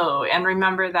and flow. And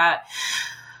remember that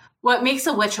what makes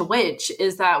a witch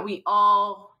is that we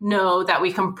all know that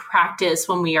we can practice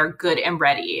when we are good and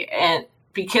ready. And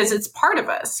because it's part of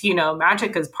us,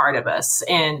 magic is part of us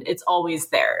and it's always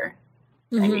there.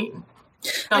 I mean,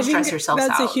 don't stress yourself out.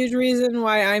 That's a huge reason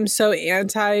why I'm so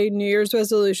anti New Year's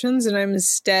resolutions and I'm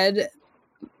instead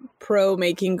pro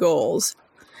making goals.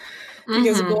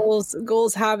 Because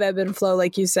goals have ebb and flow,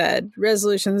 like you said.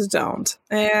 Resolutions don't.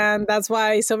 And that's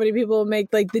why so many people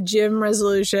make like the gym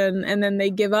resolution and then they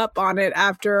give up on it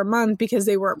after a month because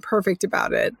they weren't perfect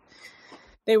about it.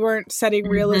 They weren't setting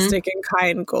realistic and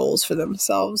kind goals for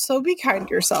themselves. So be kind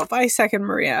to yourself. I second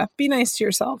Maria. Be nice to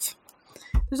yourself.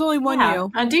 There's only one you.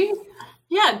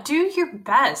 Do your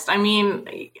best. I mean,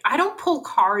 I don't pull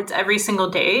cards every single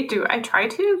day. Do I try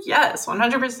to? Yes,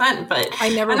 100%. But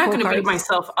I'm not going to beat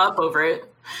myself up over it.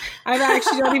 I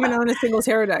actually don't even own a single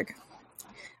tarot deck.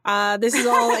 This is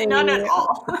all none at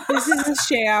all. This is a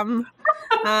sham.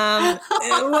 My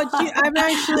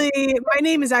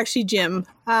name is actually Jim.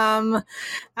 No.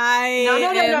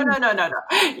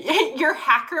 You're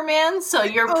Hacker Man, so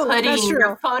you're putting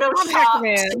your Photoshop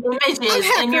images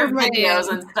in your videos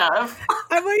and stuff.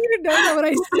 I want you to know that when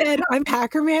I said I'm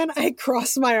Hacker Man, I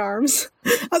crossed my arms.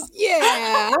 I was,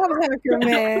 I'm Hacker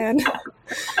Man.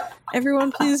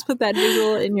 Everyone, please put that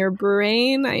visual in your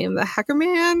brain. I am the Hacker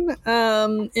Man.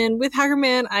 And with Hacker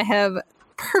Man, I have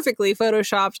perfectly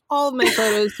photoshopped all of my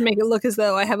photos to make it look as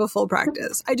though I have a full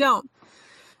practice. I don't.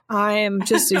 I am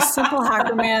just a simple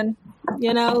hacker man,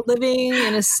 living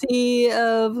in a sea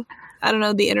of, I don't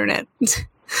know, the internet.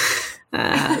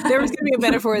 There was going to be a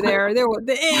metaphor there. It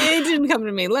didn't come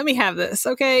to me. Let me have this,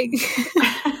 okay?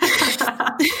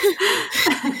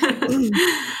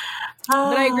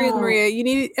 But I agree with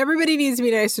Maria. Everybody needs to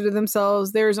be nicer to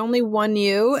themselves. There's only one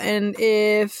you, and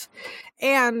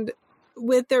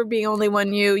with there being only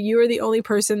one you are the only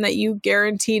person that you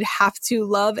guaranteed have to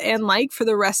love and like for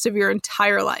the rest of your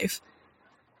entire life.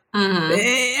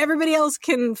 Mm-hmm. Everybody else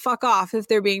can fuck off if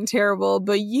they're being terrible,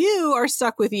 but you are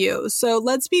stuck with you. So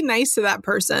let's be nice to that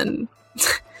person.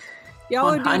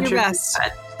 Y'all 100%. Are doing your best.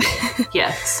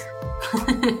 Yes.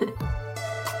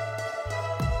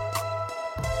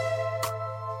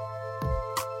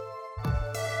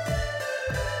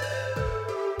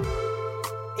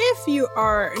 If you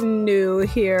are new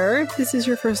here, this is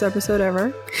your first episode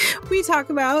ever, we talk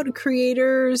about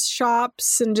creators,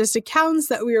 shops, and just accounts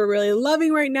that we are really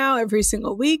loving right now every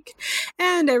single week.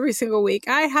 And every single week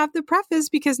I have the preface,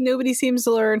 because nobody seems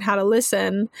to learn how to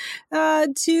listen,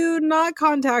 to not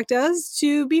contact us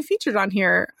to be featured on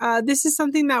here. This is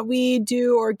something that we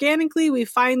do organically. We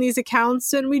find these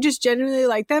accounts and we just genuinely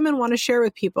like them and want to share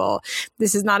with people.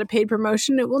 This is not a paid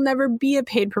promotion. It will never be a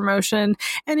paid promotion.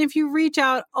 And if you reach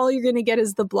out, all you're going to get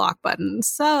is the block button.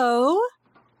 So,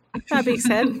 that being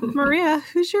said, Maria,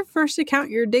 who's your first account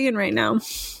you're digging right now?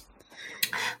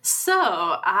 So,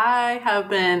 I have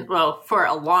been, for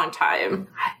a long time,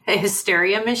 a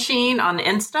Hysteria Machine on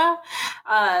Insta.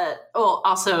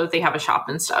 Also, they have a shop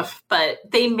and stuff, but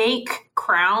they make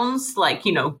crowns, like,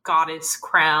 goddess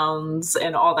crowns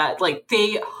and all that. Like,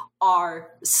 they are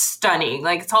stunning.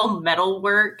 Like, it's all metal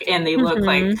work and they look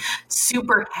like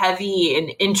super heavy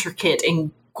and intricate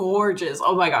and gorgeous.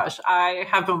 Oh my gosh. I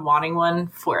have been wanting one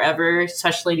forever,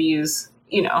 especially to use,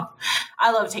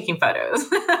 I love taking photos.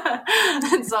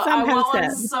 And so I want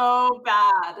one so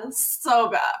bad.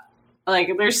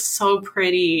 Like, they're so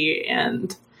pretty,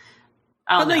 and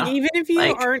even if you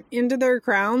aren't into their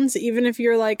crowns, even if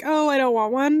you're like, oh, I don't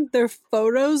want one, their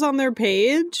photos on their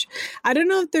page, I don't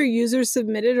know if they're user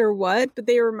submitted or what, but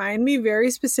they remind me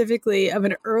very specifically of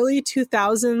an early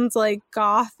 2000s, like,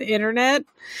 goth internet,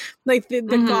 like the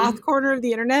goth corner of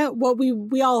the internet, what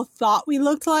we all thought we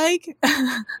looked like.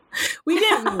 We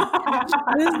didn't.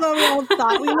 This is what we all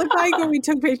thought we looked like when we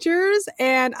took pictures,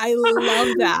 and I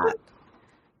love that.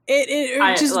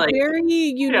 It just very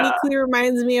uniquely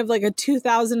reminds me of like a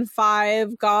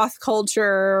 2005 goth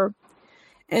culture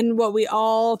and what we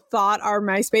all thought our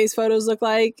MySpace photos looked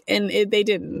like, and they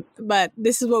didn't. But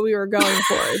this is what we were going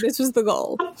for. This was the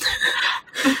goal.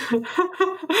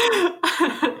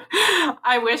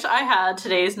 I wish I had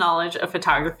today's knowledge of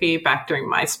photography back during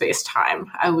MySpace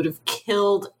time. I would have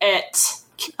killed it.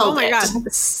 Oh my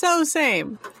God. So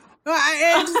same.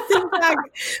 I just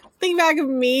think back of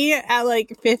me at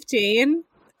like 15,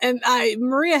 and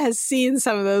Maria has seen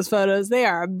some of those photos. They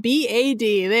are bad.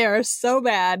 They are so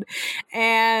bad,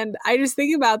 and I just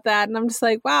think about that, and I'm just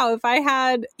like, wow, if I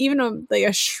had even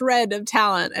a shred of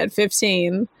talent at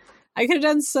 15, I could have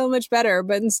done so much better.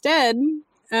 But instead,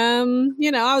 I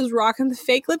was rocking the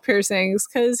fake lip piercings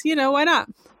because why not?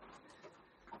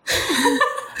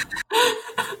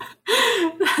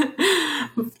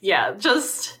 Yeah,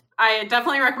 I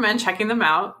definitely recommend checking them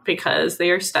out because they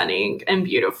are stunning and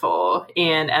beautiful.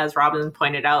 And as Robin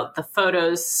pointed out, the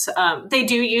photos, they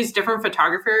do use different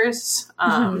photographers,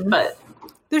 but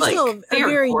there's still a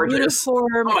very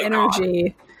uniform energy.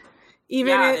 God.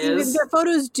 Even their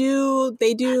photos do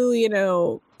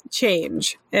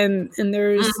change, and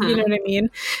there's, you know what I mean?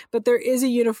 But there is a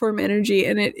uniform energy,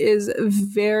 and it is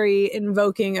very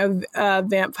invoking of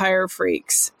vampire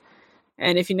freaks.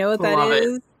 And if you know what that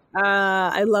is,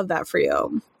 I love that for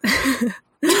you.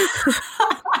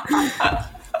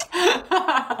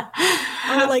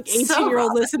 Or like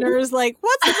 18-year-old listeners, like,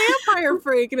 what's a vampire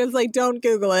freak? And it's like, don't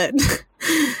Google it.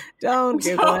 Don't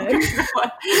Google it.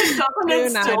 Do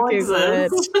not Google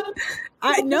it.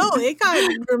 I know it got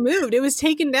removed. It was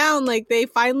taken down. Like they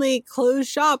finally closed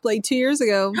shop like 2 years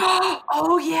ago.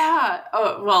 Oh yeah.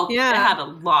 Oh well, Yeah. It had a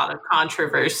lot of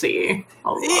controversy.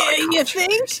 You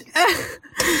think?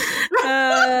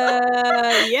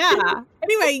 Yeah.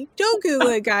 Anyway, don't Google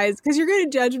it, guys, because you're going to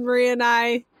judge Maria and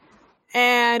I,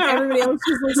 and everybody else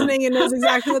who's listening and knows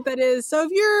exactly what that is. So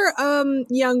if you're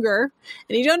younger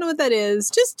and you don't know what that is,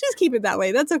 just keep it that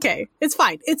way. That's okay. It's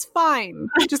fine. It's fine.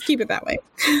 Just keep it that way.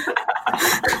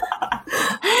 Oh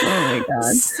my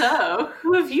God. So,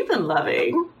 who have you been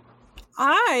loving?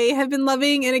 I have been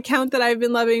loving an account that I've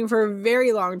been loving for a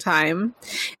very long time.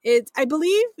 I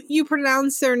believe you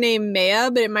pronounce their name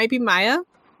Maya, but it might be Maya.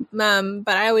 But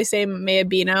I always say Maya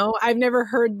Bino. I've never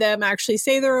heard them actually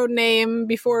say their own name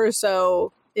before,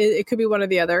 so it could be one or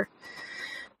the other.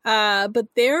 But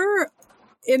their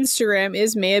Instagram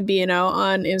is Maya Bino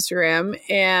on Instagram,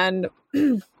 and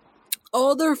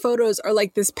all their photos are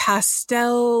like this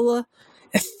pastel,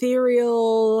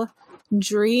 ethereal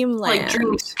dreamland. Like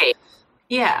dreamscape.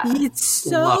 Yeah. It's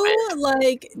so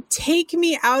like take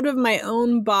me out of my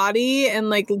own body and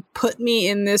like put me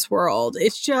in this world.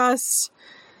 It's just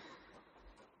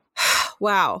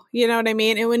wow. You know what I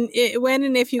mean? And when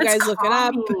and if you guys look it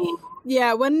up.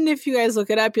 Yeah, when and if you guys look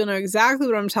it up, you'll know exactly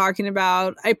what I'm talking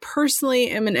about. I personally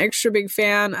am an extra big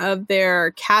fan of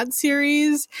their cat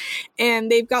series,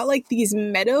 and they've got like these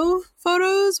meadow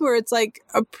photos where it's like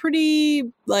a pretty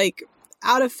like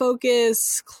out of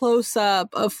focus close up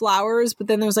of flowers, but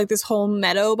then there's like this whole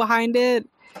meadow behind it.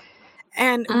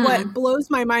 And what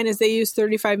blows my mind is they use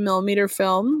 35 millimeter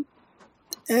film,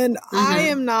 and I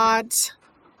am not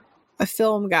a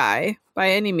film guy by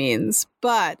any means,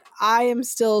 but I am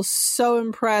still so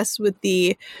impressed with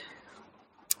the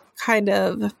kind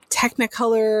of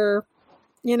Technicolor,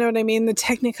 you know what I mean? The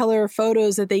Technicolor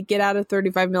photos that they get out of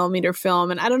 35 millimeter film.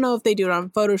 And I don't know if they do it on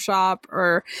Photoshop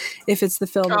or if it's the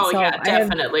film itself. Oh, yeah,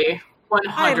 definitely.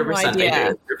 100% they do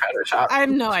it through Photoshop. I have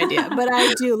no idea, but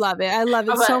I do love it. I love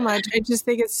it so much. I just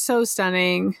think it's so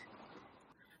stunning.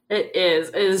 It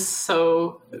is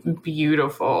so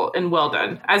beautiful and well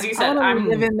done. As you said, I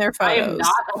live in their photos. I am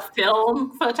not a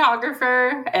film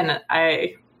photographer, and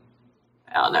I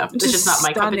don't know. It's just not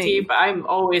my cup of tea, but I'm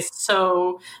always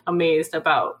so amazed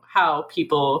about how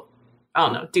people, I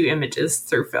don't know, do images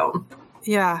through film.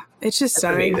 Yeah, it's just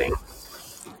stunning. Amazing.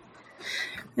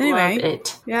 Anyway, love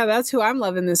it. Yeah, that's who I'm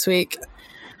loving this week.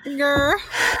 Grr.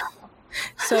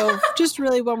 So just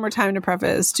really one more time to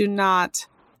preface, do not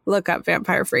look up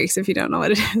Vampire Freaks if you don't know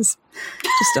what it is.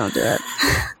 Just don't do it.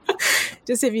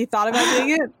 Just if you thought about doing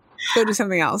it, go do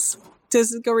something else.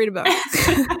 Just go read a book.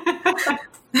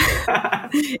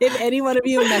 If any one of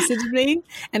you messaged me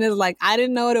and is like, I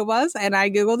didn't know what it was and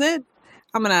I Googled it,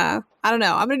 I'm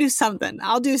gonna do something.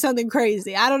 I'll do something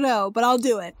crazy. I don't know, but I'll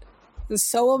do it.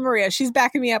 So will Maria. She's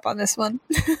backing me up on this one.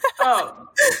 Oh,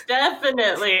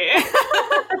 definitely.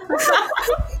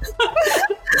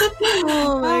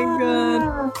 Oh my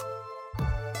God.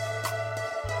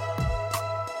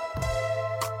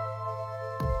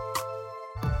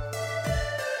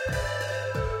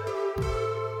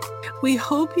 We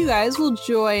hope you guys will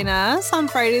join us on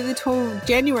Friday,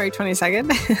 January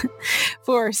 22nd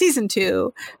for season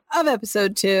 2 of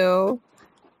episode 2.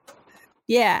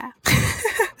 Yeah.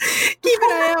 Keep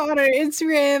an eye out on our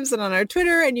Instagrams and on our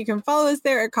Twitter, and you can follow us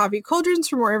there at Coffee Cauldrons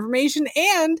for more information.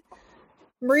 And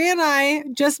Maria and I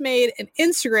just made an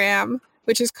Instagram,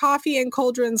 which is Coffee and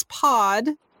Cauldrons Pod.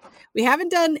 We haven't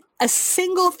done a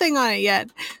single thing on it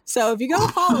yet. So if you go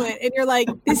follow it and you're like,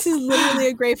 this is literally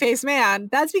a gray faced man,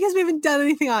 that's because we haven't done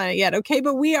anything on it yet. Okay.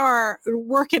 But we are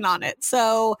working on it.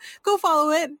 So go follow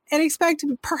it and expect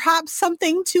perhaps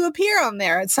something to appear on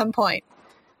there at some point.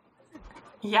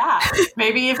 Yeah,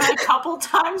 maybe even a couple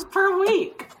times per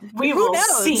week. We will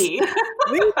see.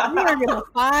 We are going to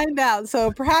find out. So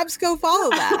perhaps go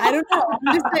follow that. I don't know.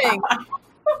 I'm just saying.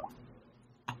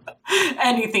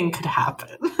 Anything could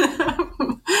happen.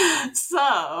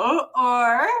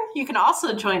 Or you can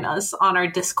also join us on our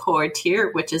Discord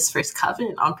tier, which is First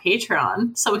Covenant on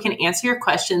Patreon, so we can answer your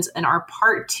questions in our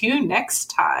part 2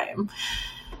 next time.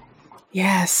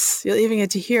 Yes, you'll even get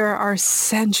to hear our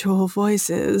sensual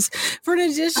voices for an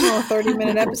additional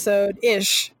 30-minute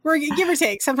episode-ish. We're give or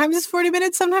take. Sometimes it's 40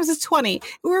 minutes, sometimes it's 20.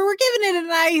 We're giving it a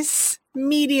nice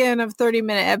median of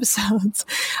 30-minute episodes.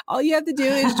 All you have to do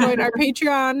is join our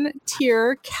Patreon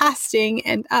tier, casting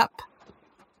and up.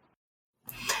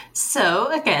 So,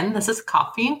 again, this is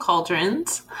Coffee and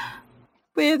Cauldrons.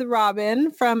 With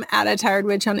Robin from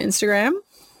 @ATiredWitch on Instagram.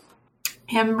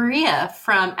 And Maria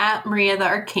from @Maria the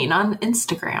Arcane on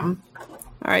Instagram. All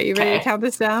right, you ready to count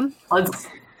this down? Let's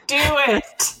do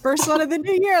it. First one of the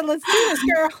new year. Let's do this,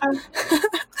 girl.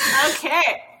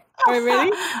 Okay. Are you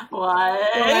ready?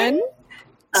 One,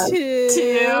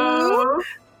 2,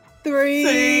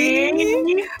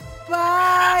 3.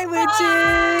 Bye,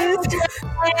 witches.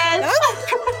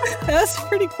 That was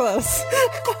pretty close.